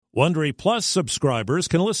Wondery Plus subscribers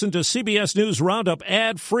can listen to CBS News Roundup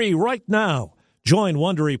ad-free right now. Join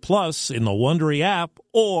Wondery Plus in the Wondery app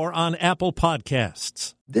or on Apple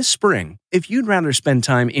Podcasts. This spring, if you'd rather spend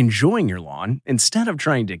time enjoying your lawn instead of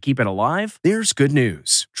trying to keep it alive, there's good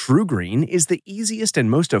news. True Green is the easiest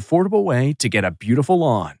and most affordable way to get a beautiful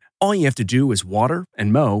lawn. All you have to do is water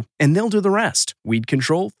and mow, and they'll do the rest. Weed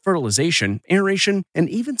control, fertilization, aeration, and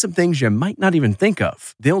even some things you might not even think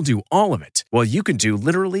of. They'll do all of it, while you can do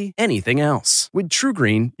literally anything else. With True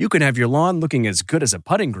Green, you can have your lawn looking as good as a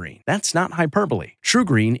putting green. That's not hyperbole. True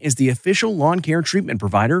Green is the official lawn care treatment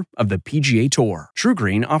provider of the PGA Tour. True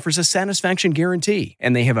Green offers a satisfaction guarantee,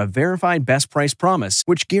 and they have a verified best price promise,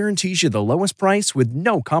 which guarantees you the lowest price with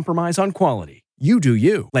no compromise on quality. You do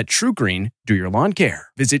you. Let True Green do your lawn care.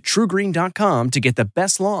 Visit TrueGreen.com to get the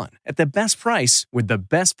best lawn at the best price with the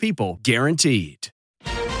best people guaranteed.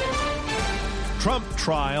 Trump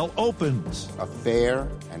trial opens. A fair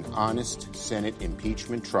and honest Senate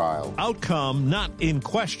impeachment trial. Outcome not in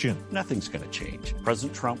question. Nothing's going to change.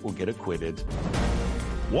 President Trump will get acquitted.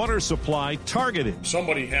 Water supply targeted.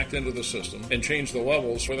 Somebody hacked into the system and changed the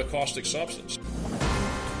levels for the caustic substance.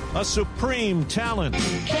 A supreme talent.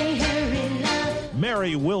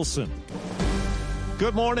 Mary Wilson.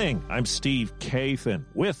 Good morning. I'm Steve Kathan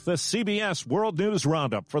with the CBS World News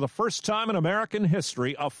Roundup. For the first time in American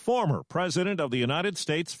history, a former president of the United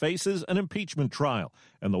States faces an impeachment trial.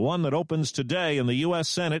 And the one that opens today in the U.S.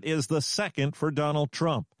 Senate is the second for Donald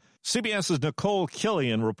Trump. CBS's Nicole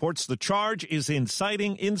Killian reports the charge is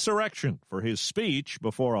inciting insurrection for his speech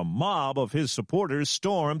before a mob of his supporters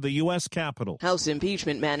stormed the U.S. Capitol. House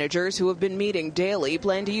impeachment managers who have been meeting daily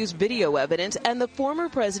plan to use video evidence and the former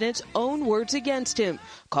president's own words against him,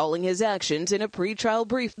 calling his actions in a pretrial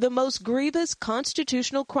brief the most grievous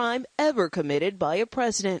constitutional crime ever committed by a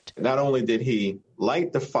president. Not only did he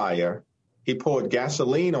light the fire, he poured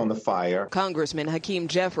gasoline on the fire. Congressman Hakeem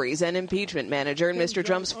Jeffries, an impeachment manager in Mr.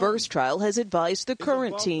 Trump's first trial, has advised the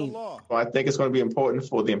current team. Well, I think it's going to be important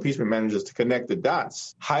for the impeachment managers to connect the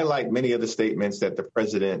dots, highlight many of the statements that the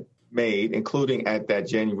president made, including at that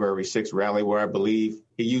January 6th rally where I believe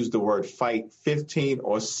he used the word fight 15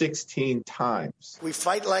 or 16 times. We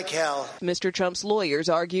fight like hell. Mr. Trump's lawyers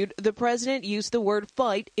argued the president used the word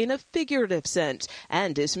fight in a figurative sense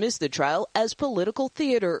and dismissed the trial as political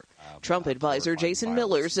theater. Trump advisor Jason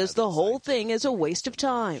Miller says the whole thing is a waste of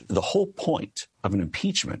time. The whole point of an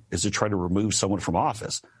impeachment is to try to remove someone from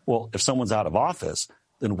office. Well, if someone's out of office,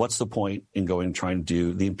 then what's the point in going and trying to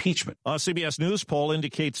do the impeachment? A CBS News poll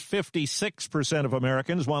indicates 56% of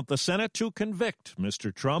Americans want the Senate to convict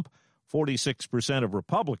Mr. Trump. 46% of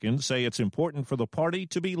Republicans say it's important for the party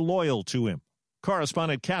to be loyal to him.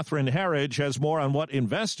 Correspondent Catherine Harridge has more on what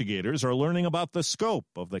investigators are learning about the scope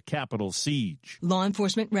of the Capitol siege. Law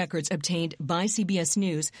enforcement records obtained by CBS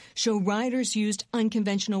News show rioters used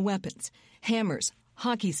unconventional weapons, hammers,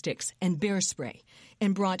 hockey sticks, and bear spray,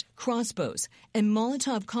 and brought crossbows and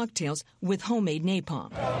Molotov cocktails with homemade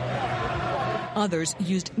napalm. Others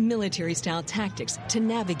used military-style tactics to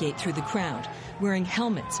navigate through the crowd, wearing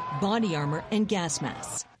helmets, body armor, and gas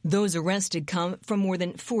masks. Those arrested come from more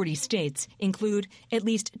than 40 states, include at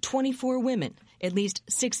least 24 women, at least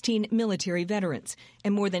 16 military veterans,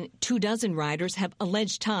 and more than 24 rioters have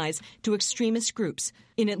alleged ties to extremist groups.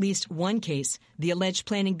 In at least one case, the alleged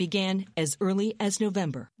planning began as early as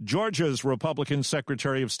November. Georgia's Republican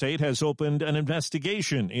Secretary of State has opened an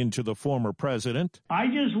investigation into the former president. I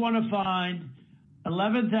just want to find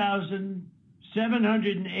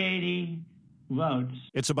 11,780 votes.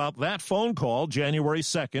 It's about that phone call January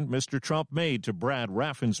 2nd Mr. Trump made to Brad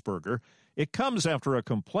Raffensperger. It comes after a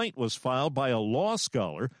complaint was filed by a law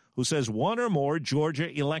scholar who says one or more Georgia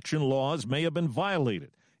election laws may have been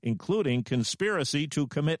violated, including conspiracy to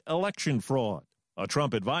commit election fraud. A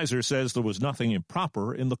Trump advisor says there was nothing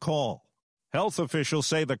improper in the call. Health officials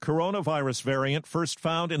say the coronavirus variant first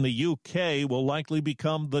found in the UK will likely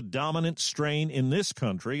become the dominant strain in this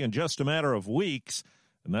country in just a matter of weeks,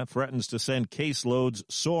 and that threatens to send caseloads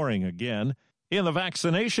soaring again. In the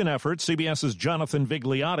vaccination effort, CBS's Jonathan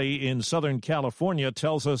Vigliotti in Southern California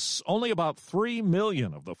tells us only about 3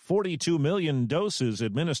 million of the 42 million doses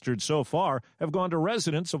administered so far have gone to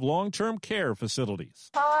residents of long-term care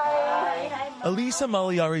facilities. Elisa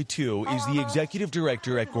Maliari, too, is the executive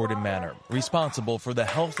director at Gordon Manor, responsible for the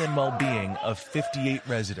health and well-being of 58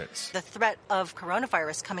 residents. The threat of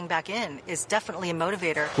coronavirus coming back in is definitely a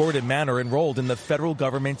motivator. Gordon Manor enrolled in the federal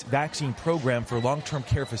government's vaccine program for long-term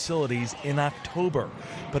care facilities in October.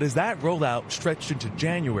 But as that rollout stretched into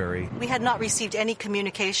January, we had not received any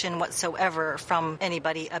communication whatsoever from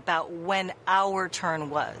anybody about when our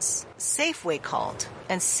turn was. Safeway called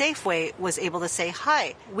And Safeway was able to say,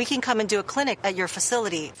 hi, we can come and do a clinic at your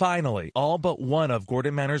facility. Finally, all but one of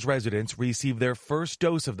Gordon Manor's residents received their first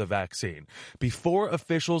dose of the vaccine before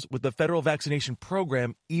officials with the federal vaccination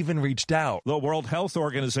program even reached out. The World Health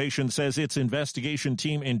Organization says its investigation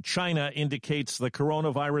team in China indicates the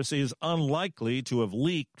coronavirus is unlikely to have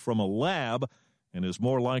leaked from a lab and is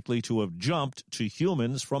more likely to have jumped to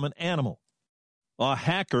humans from an animal. A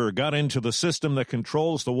hacker got into the system that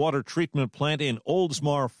controls the water treatment plant in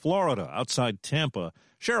Oldsmar, Florida, outside Tampa.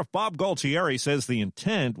 Sheriff Bob Gualtieri says the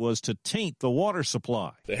intent was to taint the water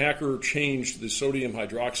supply. The hacker changed the sodium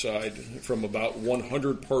hydroxide from about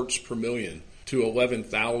 100 parts per million to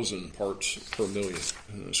 11,000 parts per million.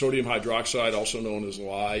 Sodium hydroxide, also known as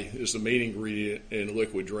lye, is the main ingredient in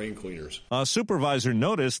liquid drain cleaners. A supervisor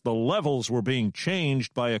noticed the levels were being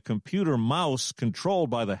changed by a computer mouse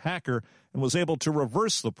controlled by the hacker and was able to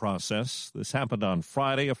reverse the process. This happened on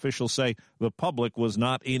Friday. Officials say the public was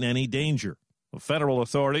not in any danger. The federal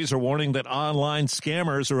authorities are warning that online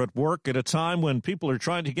scammers are at work at a time when people are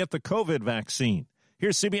trying to get the COVID vaccine.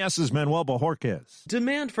 Here's CBS's Manuel Bojorquez.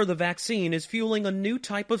 Demand for the vaccine is fueling a new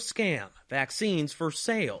type of scam, vaccines for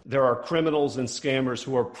sale. There are criminals and scammers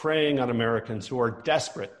who are preying on Americans who are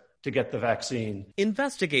desperate to get the vaccine.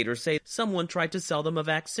 Investigators say someone tried to sell them a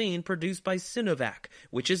vaccine produced by Sinovac,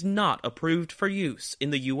 which is not approved for use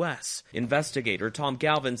in the U.S. Investigator Tom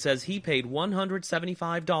Galvin says he paid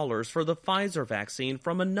 $175 for the Pfizer vaccine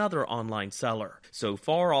from another online seller. So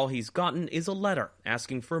far, all he's gotten is a letter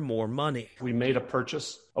asking for more money. We made a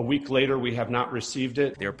purchase. A week later, we have not received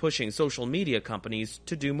it. They're pushing social media companies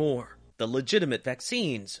to do more. The legitimate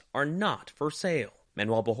vaccines are not for sale.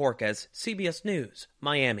 Manuel Bojorquez, CBS News,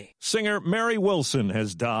 Miami. Singer Mary Wilson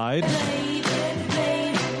has died.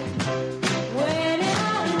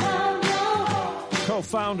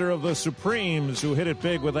 Co-founder of the Supremes, who hit it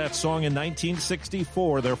big with that song in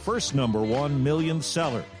 1964, their first #1 million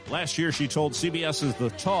seller. Last year, she told CBS's The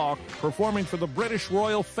Talk, performing for the British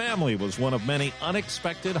royal family was one of many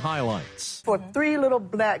unexpected highlights. For 3 little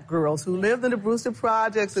black girls who lived in the Brewster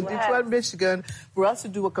Projects in Detroit, Michigan, for us to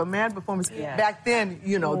do a command performance, back then,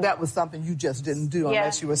 you know, that was something you just didn't do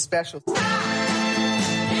unless you were special.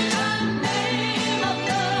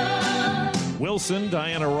 Wilson,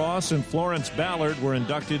 Diana Ross, and Florence Ballard were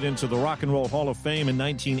inducted into the Rock and Roll Hall of Fame in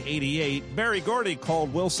 1988. Berry Gordy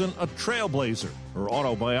called Wilson a trailblazer. Her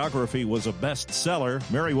autobiography was a bestseller.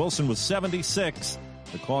 Mary Wilson was 76.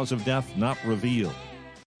 The cause of death not revealed.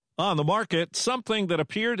 On the market, something that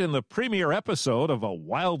appeared in the premiere episode of a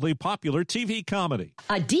wildly popular TV comedy.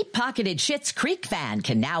 A deep-pocketed Schitt's Creek fan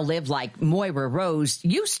can now live like Moira Rose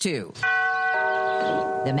used to.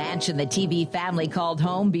 The mansion the TV family called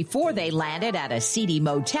home before they landed at a seedy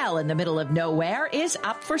motel in the middle of nowhere is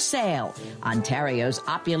up for sale. Ontario's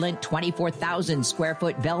opulent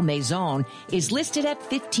 24,000-square-foot Belle Maison is listed at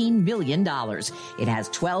 $15 million. It has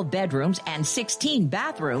 12 bedrooms and 16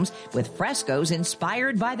 bathrooms with frescoes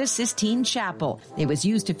inspired by the Sistine Chapel. It was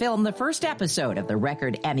used to film the first episode of the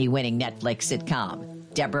record Emmy-winning Netflix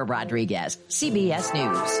sitcom. Deborah Rodriguez, CBS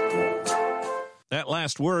News. That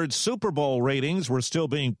last word, Super Bowl ratings were still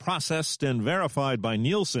being processed and verified by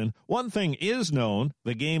Nielsen. One thing is known,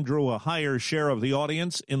 the game drew a higher share of the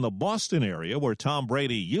audience in the Boston area where Tom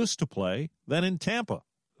Brady used to play than in Tampa.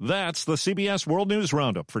 That's the CBS World News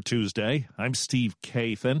Roundup for Tuesday. I'm Steve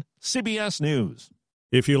Kathan, CBS News.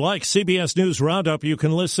 If you like CBS News Roundup, you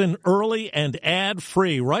can listen early and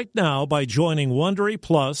ad-free right now by joining Wondery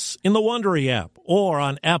Plus in the Wondery app or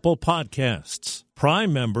on Apple Podcasts.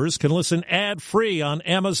 Prime members can listen ad-free on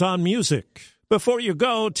Amazon Music. Before you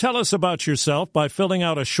go, tell us about yourself by filling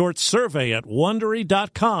out a short survey at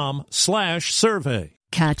Wondery.com/survey.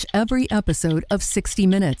 Catch every episode of 60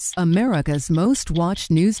 Minutes, America's most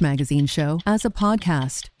watched news magazine show, as a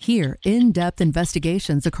podcast. Hear in-depth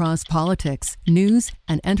investigations across politics, news,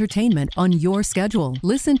 and entertainment on your schedule.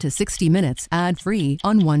 Listen to 60 Minutes ad-free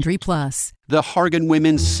on Wondery Plus. The Hargan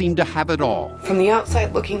women seem to have it all. From the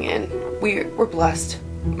outside looking in, we were blessed.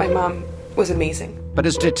 My mom was amazing. But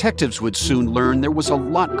as detectives would soon learn, there was a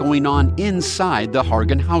lot going on inside the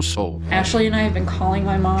Hargan household. Ashley and I have been calling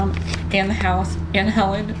my mom and the house and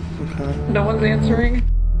Helen. No one's answering.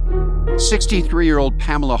 63-year-old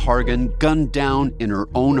Pamela Hargan gunned down in her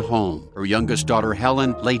own home. Her youngest daughter,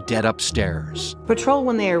 Helen, lay dead upstairs. Patrol,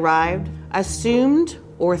 when they arrived, assumed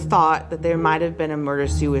or thought that there might have been a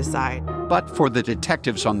murder-suicide. But for the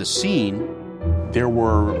detectives on the scene, there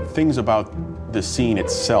were things about the scene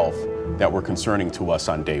itself that were concerning to us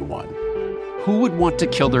on day one. Who would want to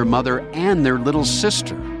kill their mother and their little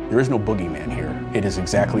sister? There is no boogeyman here. It is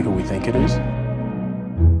exactly who we think it is.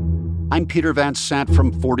 I'm Peter Van Sant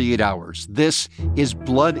from 48 Hours. This is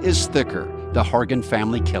Blood is Thicker, the Hargan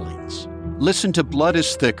Family Killings. Listen to Blood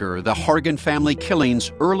is Thicker, the Hargan Family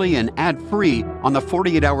Killings early and ad-free on the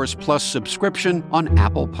 48 Hours Plus subscription on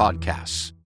Apple Podcasts.